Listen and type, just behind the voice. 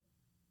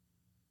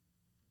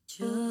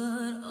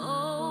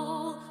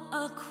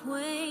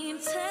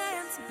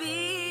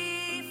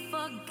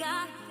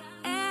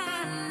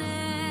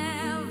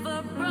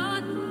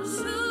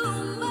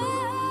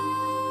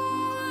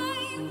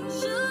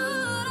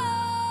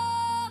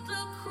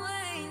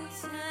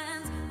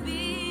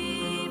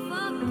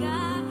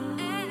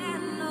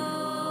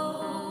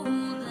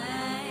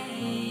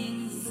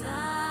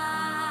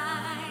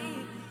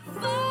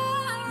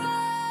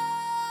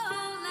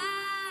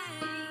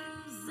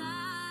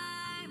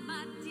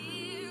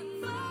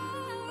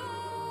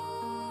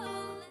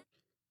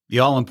The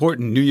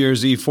all-important New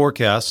Year's Eve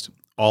forecast,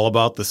 all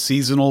about the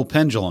seasonal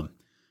pendulum.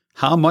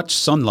 How much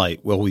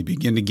sunlight will we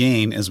begin to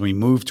gain as we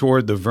move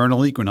toward the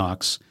vernal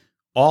equinox?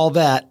 All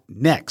that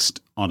next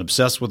on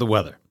Obsessed with the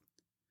Weather.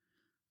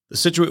 The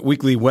Scituate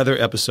Weekly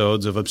weather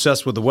episodes of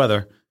Obsessed with the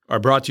Weather are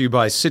brought to you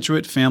by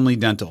Scituate Family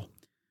Dental.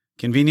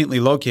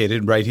 Conveniently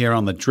located right here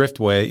on the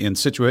Driftway in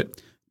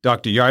Scituate,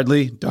 Dr.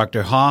 Yardley,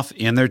 Dr. Hoff,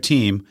 and their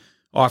team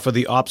offer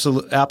the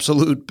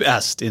absolute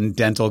best in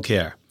dental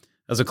care.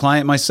 As a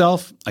client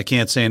myself, I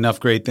can't say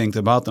enough great things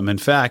about them. In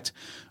fact,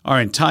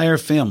 our entire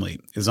family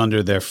is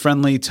under their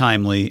friendly,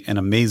 timely, and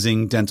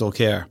amazing dental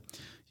care.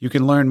 You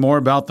can learn more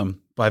about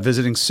them by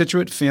visiting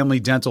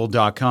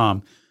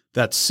ScituateFamilyDental.com.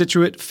 That's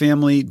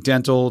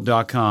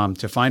ScituateFamilyDental.com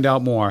to find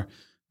out more.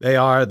 They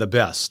are the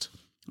best.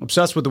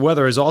 Obsessed with the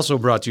Weather is also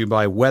brought to you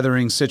by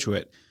Weathering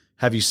Scituate.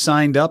 Have you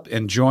signed up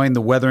and joined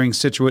the Weathering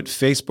Scituate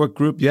Facebook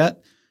group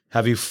yet?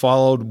 Have you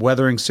followed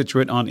Weathering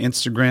Scituate on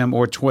Instagram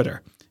or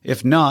Twitter?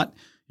 If not,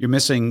 you're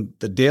missing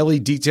the daily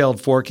detailed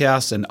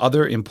forecasts and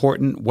other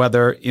important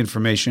weather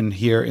information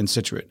here in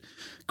Scituate.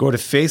 Go to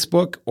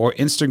Facebook or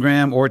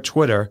Instagram or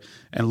Twitter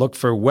and look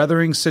for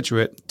Weathering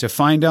Scituate to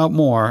find out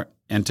more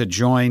and to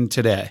join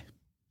today.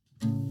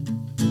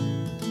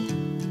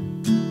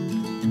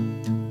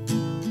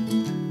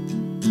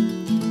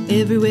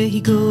 Everywhere he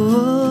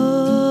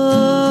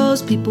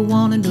goes, people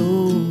want to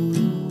know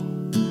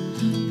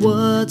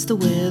what's the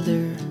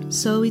weather,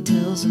 so he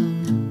tells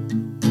them.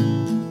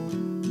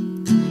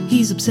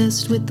 He's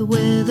obsessed with the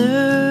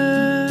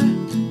weather,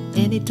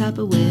 any type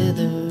of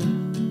weather,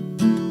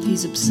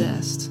 he's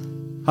obsessed.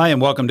 Hi, and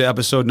welcome to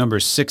episode number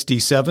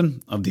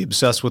 67 of the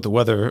Obsessed with the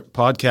Weather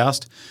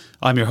podcast.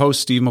 I'm your host,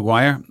 Steve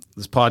McGuire.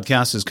 This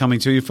podcast is coming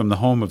to you from the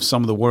home of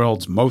some of the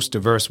world's most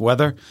diverse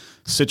weather,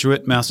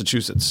 Scituate,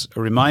 Massachusetts. A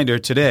reminder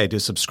today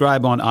to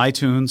subscribe on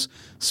iTunes,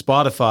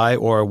 Spotify,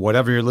 or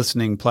whatever your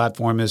listening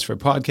platform is for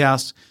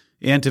podcasts,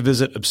 and to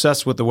visit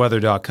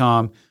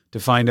obsessedwiththeweather.com to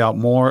find out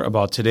more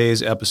about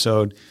today's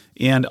episode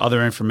and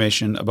other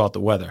information about the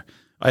weather.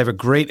 I have a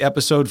great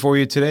episode for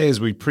you today as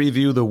we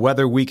preview the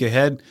weather week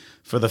ahead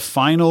for the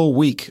final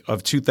week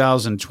of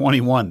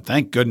 2021.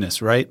 Thank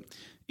goodness, right?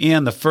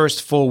 And the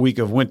first full week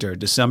of winter,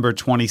 December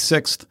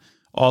 26th,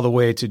 all the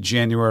way to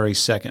January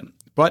 2nd.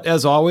 But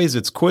as always,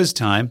 it's quiz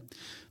time.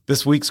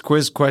 This week's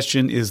quiz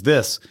question is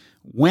this.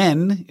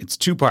 It's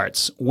two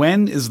parts.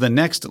 When is the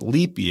next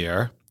leap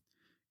year?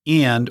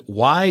 And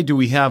why do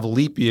we have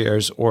leap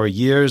years or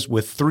years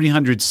with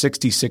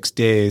 366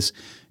 days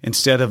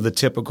instead of the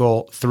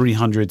typical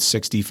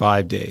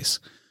 365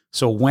 days?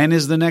 So when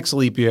is the next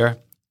leap year?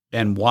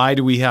 And why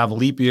do we have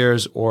leap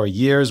years or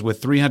years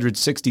with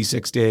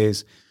 366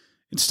 days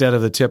instead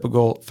of the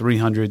typical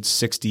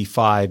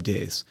 365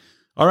 days?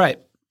 All right.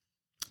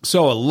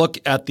 So a look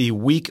at the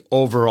week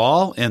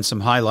overall and some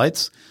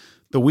highlights.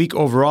 The week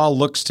overall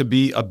looks to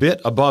be a bit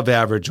above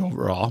average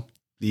overall.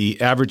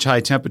 The average high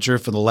temperature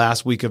for the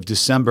last week of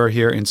December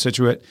here in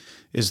Scituate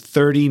is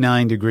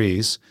 39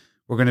 degrees.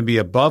 We're going to be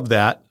above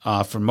that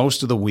for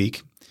most of the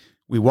week.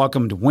 We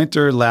welcomed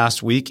winter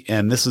last week,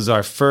 and this is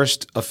our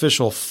first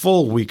official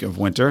full week of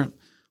winter.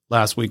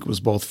 Last week was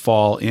both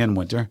fall and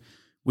winter.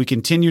 We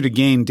continue to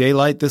gain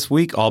daylight this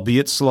week,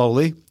 albeit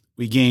slowly.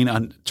 We gain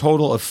a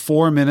total of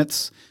 4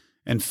 minutes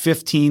and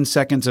 15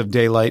 seconds of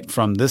daylight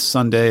from this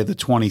Sunday, the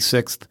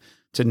 26th,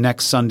 to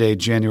next Sunday,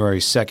 January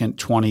 2nd,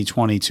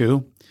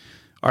 2022.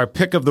 Our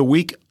pick of the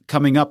week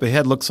coming up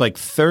ahead looks like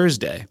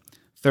Thursday.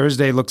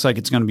 Thursday looks like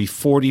it's going to be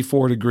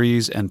 44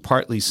 degrees and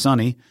partly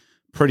sunny.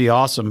 Pretty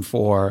awesome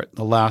for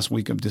the last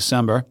week of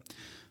December.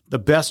 The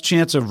best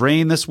chance of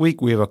rain this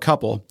week, we have a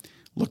couple.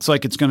 Looks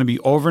like it's going to be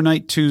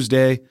overnight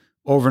Tuesday,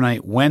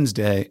 overnight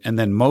Wednesday, and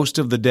then most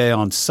of the day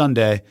on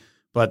Sunday.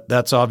 But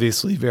that's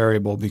obviously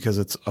variable because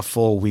it's a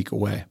full week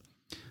away.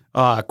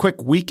 A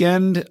quick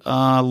weekend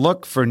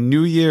look for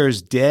New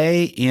Year's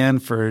Day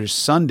and for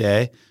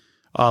Sunday.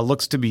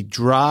 Looks to be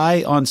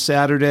dry on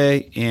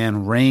Saturday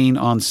and rain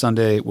on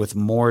Sunday with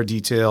more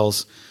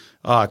details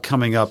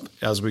coming up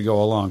as we go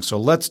along. So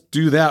let's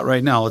do that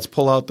right now. Let's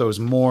pull out those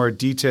more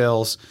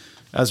details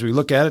as we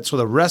look at it. So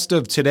the rest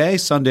of today,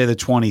 Sunday the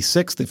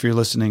 26th, if you're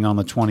listening on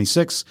the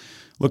 26th,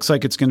 looks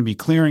like it's going to be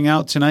clearing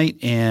out tonight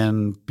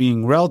and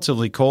being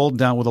relatively cold,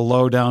 down with a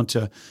low down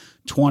to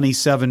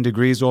 27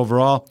 degrees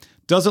overall.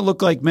 Doesn't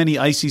look like many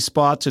icy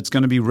spots. It's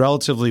going to be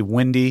relatively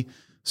windy.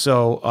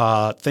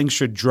 So things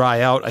should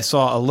dry out. I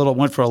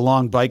went for a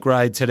long bike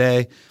ride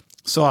today.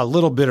 Saw a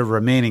little bit of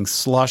remaining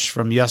slush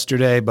from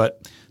yesterday,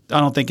 but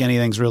I don't think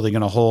anything's really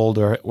going to hold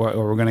or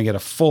we're going to get a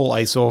full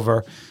ice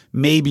over.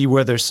 Maybe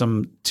where there's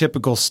some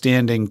typical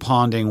standing,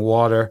 ponding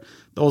water.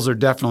 Those are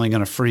definitely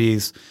going to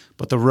freeze,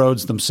 but the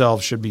roads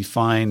themselves should be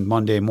fine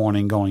Monday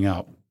morning going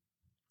out.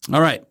 All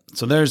right,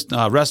 so there's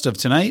the rest of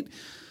tonight.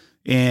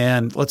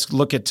 And let's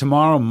look at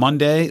tomorrow,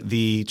 Monday,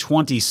 the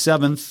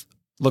 27th.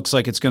 Looks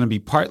like it's going to be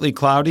partly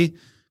cloudy,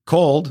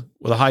 cold,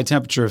 with a high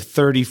temperature of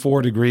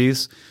 34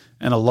 degrees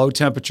and a low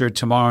temperature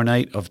tomorrow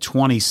night of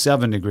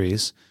 27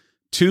 degrees.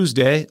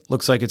 Tuesday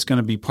looks like it's going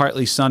to be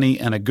partly sunny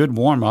and a good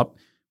warm-up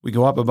We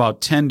go up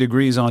about 10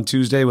 degrees on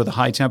Tuesday with a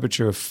high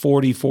temperature of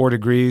 44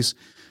 degrees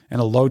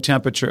and a low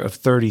temperature of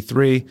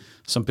 33.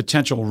 Some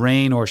potential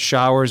rain or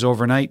showers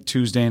overnight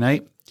Tuesday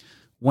night.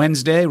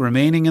 Wednesday,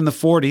 remaining in the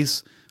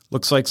 40s.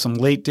 Looks like some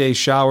late day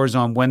showers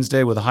on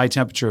Wednesday with a high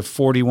temperature of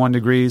 41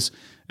 degrees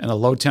and a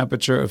low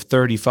temperature of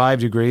 35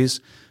 degrees.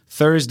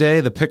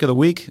 Thursday, the pick of the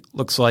week,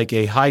 looks like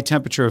a high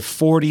temperature of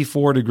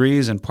 44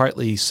 degrees and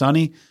partly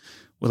sunny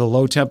with a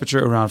low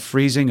temperature around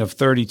freezing of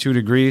 32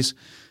 degrees.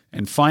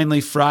 And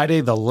finally,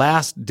 Friday, the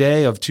last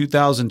day of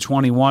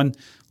 2021,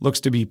 looks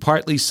to be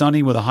partly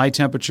sunny with a high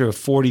temperature of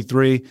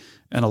 43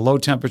 and a low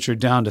temperature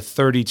down to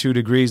 32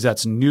 degrees.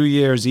 That's New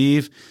Year's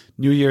Eve.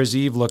 New Year's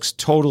Eve looks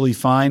totally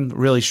fine.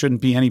 Really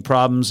shouldn't be any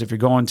problems if you're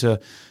going to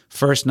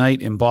first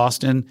night in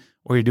Boston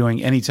or you're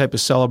doing any type of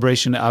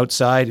celebration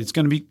outside. It's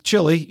going to be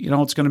chilly.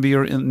 It's going to be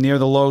near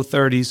the low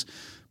 30s.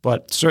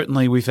 But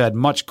certainly we've had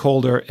much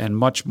colder and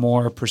much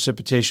more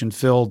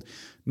precipitation-filled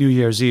New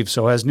Year's Eve.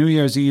 So as New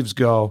Year's Eves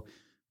go,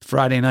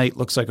 Friday night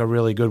looks like a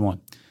really good one.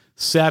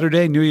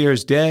 Saturday, New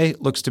Year's Day,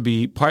 looks to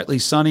be partly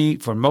sunny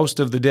for most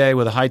of the day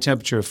with a high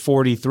temperature of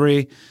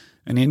 43.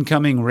 An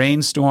incoming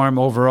rainstorm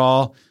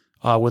overall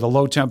with a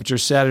low temperature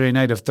Saturday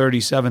night of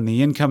 37.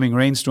 The incoming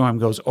rainstorm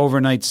goes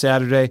overnight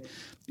Saturday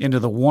into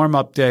the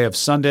warm-up day of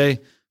Sunday.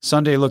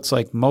 Sunday looks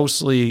like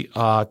mostly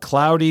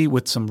cloudy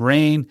with some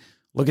rain.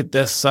 Look at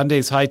this.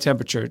 Sunday's high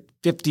temperature,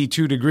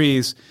 52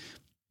 degrees.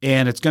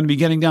 And it's going to be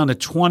getting down to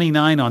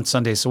 29 on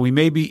Sunday. So we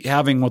may be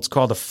having what's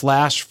called a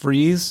flash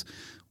freeze,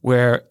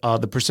 where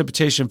the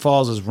precipitation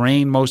falls as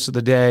rain most of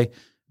the day.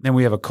 Then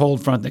we have a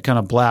cold front that kind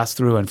of blasts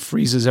through and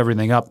freezes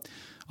everything up.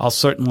 I'll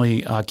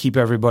certainly keep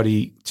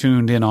everybody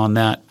tuned in on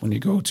that when you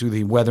go to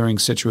the Weathering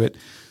Scituate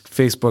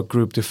Facebook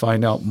group to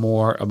find out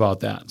more about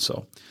that.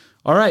 So,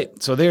 all right.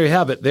 So there you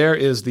have it. There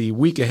is the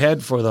week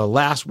ahead for the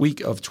last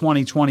week of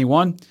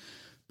 2021.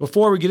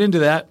 Before we get into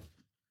that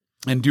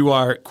and do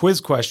our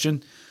quiz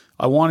question,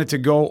 I wanted to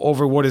go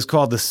over what is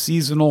called the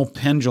seasonal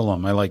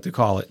pendulum, I like to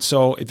call it.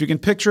 So if you can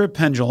picture a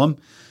pendulum,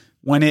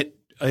 when it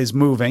is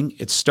moving,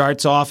 it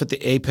starts off at the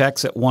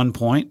apex at one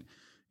point,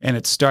 and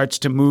it starts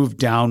to move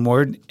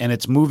downward, and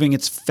it's moving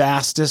its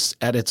fastest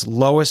at its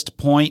lowest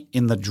point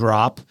in the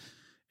drop,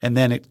 and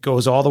then it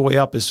goes all the way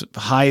up as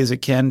high as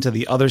it can to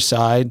the other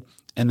side,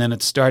 and then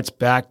it starts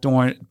back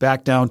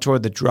down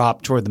toward the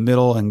drop, toward the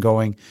middle, and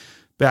going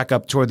back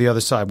up toward the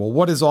other side. Well,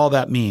 what does all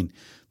that mean?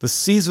 The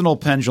seasonal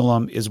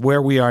pendulum is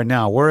where we are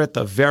now. We're at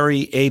the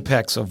very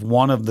apex of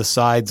one of the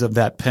sides of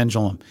that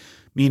pendulum,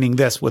 meaning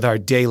this with our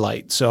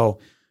daylight. So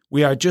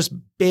we are just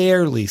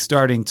barely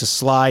starting to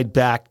slide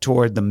back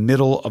toward the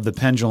middle of the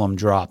pendulum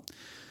drop.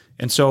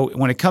 And so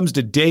when it comes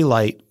to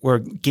daylight, we're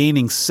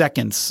gaining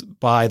seconds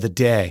by the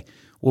day.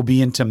 We'll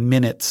be into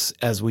minutes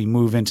as we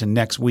move into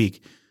next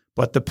week.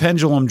 But the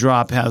pendulum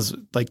drop has,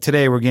 like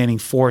today, we're gaining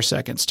 4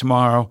 seconds.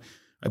 Tomorrow,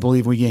 I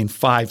believe we gain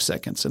 5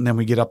 seconds, and then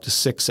we get up to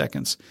 6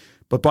 seconds.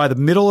 But by the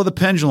middle of the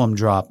pendulum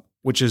drop,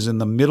 which is in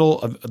the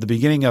middle of the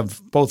beginning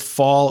of both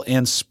fall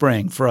and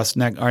spring, for us,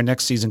 our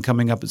next season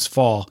coming up is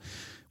fall,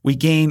 we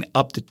gain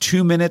up to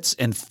 2 minutes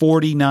and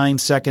 49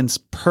 seconds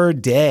per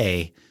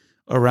day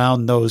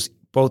around those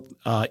both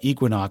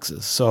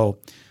equinoxes. So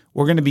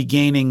we're going to be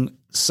gaining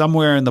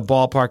somewhere in the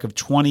ballpark of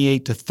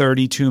 28 to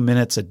 32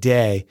 minutes a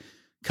day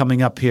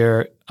coming up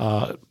here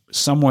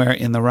somewhere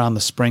in around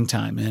the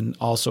springtime. And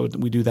also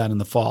we do that in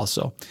the fall.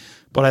 So,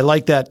 but I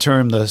like that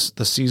term, the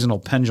seasonal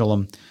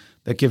pendulum.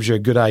 That gives you a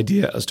good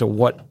idea as to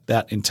what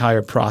that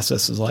entire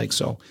process is like.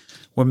 So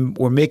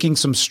we're making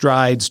some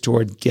strides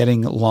toward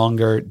getting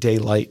longer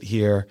daylight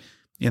here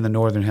in the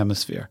Northern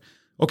Hemisphere.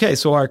 Okay,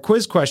 so our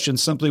quiz question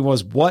simply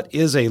was, what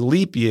is a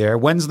leap year?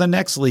 When's the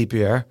next leap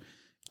year?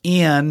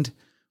 And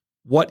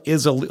what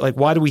is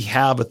why do we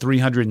have a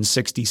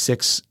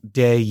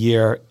 366-day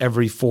year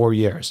every 4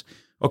 years?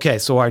 Okay,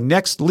 so our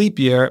next leap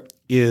year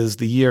is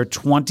the year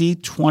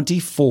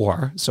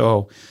 2024.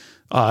 So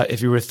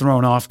if you were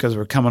thrown off because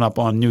we're coming up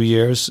on New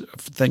Year's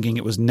thinking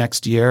it was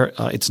next year,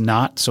 it's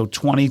not. So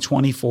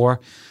 2024.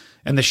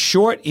 And the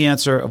short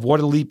answer of what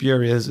a leap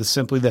year is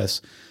simply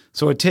this.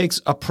 So it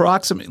takes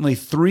approximately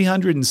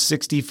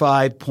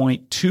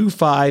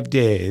 365.25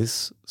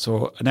 days,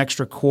 so an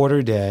extra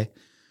quarter day,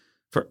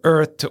 for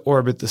Earth to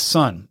orbit the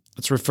sun.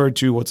 It's referred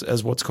to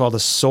as what's called a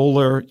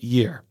solar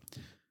year.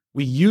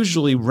 We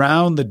usually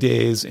round the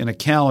days in a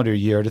calendar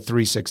year to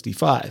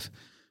 365.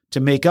 To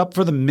make up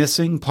for the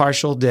missing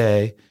partial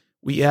day,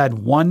 we add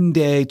 1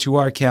 day to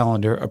our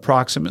calendar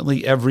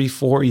approximately every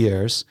 4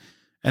 years,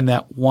 and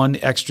that one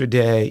extra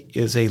day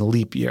is a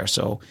leap year.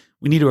 So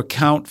we need to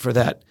account for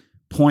that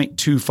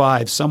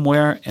 0.25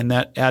 somewhere, and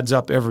that adds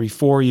up every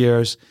 4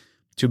 years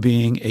to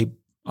being a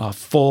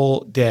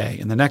full day.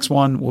 And the next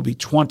one will be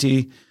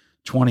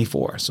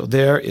 2024. So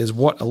there is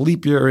what a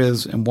leap year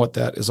is and what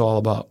that is all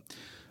about.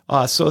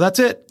 So that's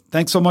it.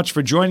 Thanks so much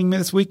for joining me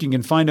this week. You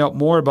can find out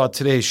more about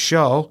today's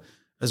show,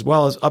 as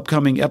well as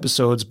upcoming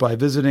episodes, by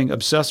visiting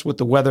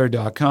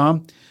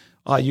obsessedwiththeweather.com.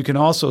 You can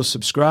also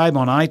subscribe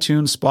on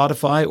iTunes,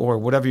 Spotify, or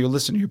whatever you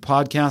listen to your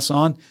podcasts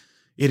on.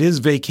 It is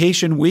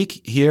vacation week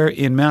here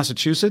in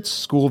Massachusetts,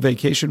 school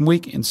vacation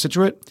week in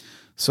Scituate.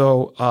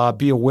 So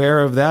be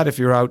aware of that if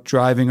you're out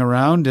driving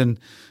around, and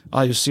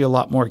you'll see a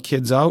lot more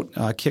kids out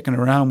kicking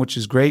around, which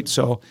is great.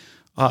 So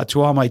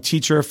to all my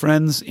teacher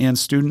friends and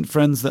student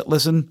friends that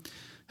listen,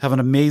 have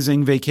an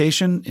amazing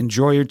vacation.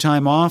 Enjoy your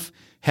time off.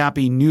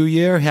 Happy New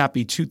Year.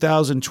 Happy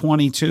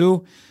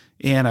 2022.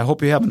 And I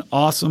hope you have an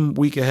awesome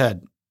week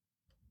ahead.